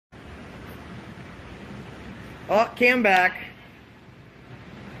Oh, cam back.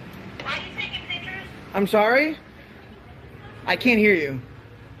 Are you taking pictures? I'm sorry? I can't hear you.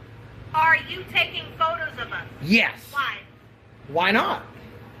 Are you taking photos of us? Yes. Why? Why not?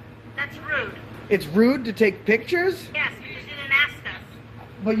 That's rude. It's rude to take pictures? Yes, because you didn't ask us.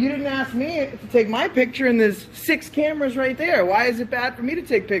 But you didn't ask me to take my picture, and there's 6 cameras right there. Why is it bad for me to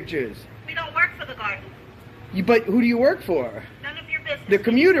take pictures? We don't work for the garden. But who do you work for? None of your business. The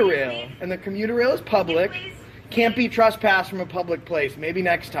commuter Can you rail. please? And the commuter rail is public. Can you please? Can't be trespassed from a public place. Maybe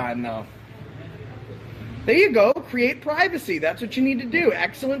next time, though. There you go. Create privacy. That's what you need to do.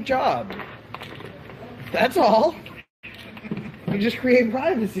 Excellent job. That's all. You just create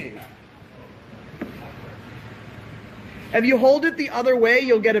privacy. If you hold it the other way,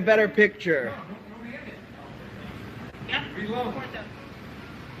 you'll get a better picture. Yeah.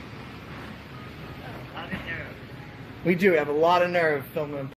 We do have a lot of nerve filming.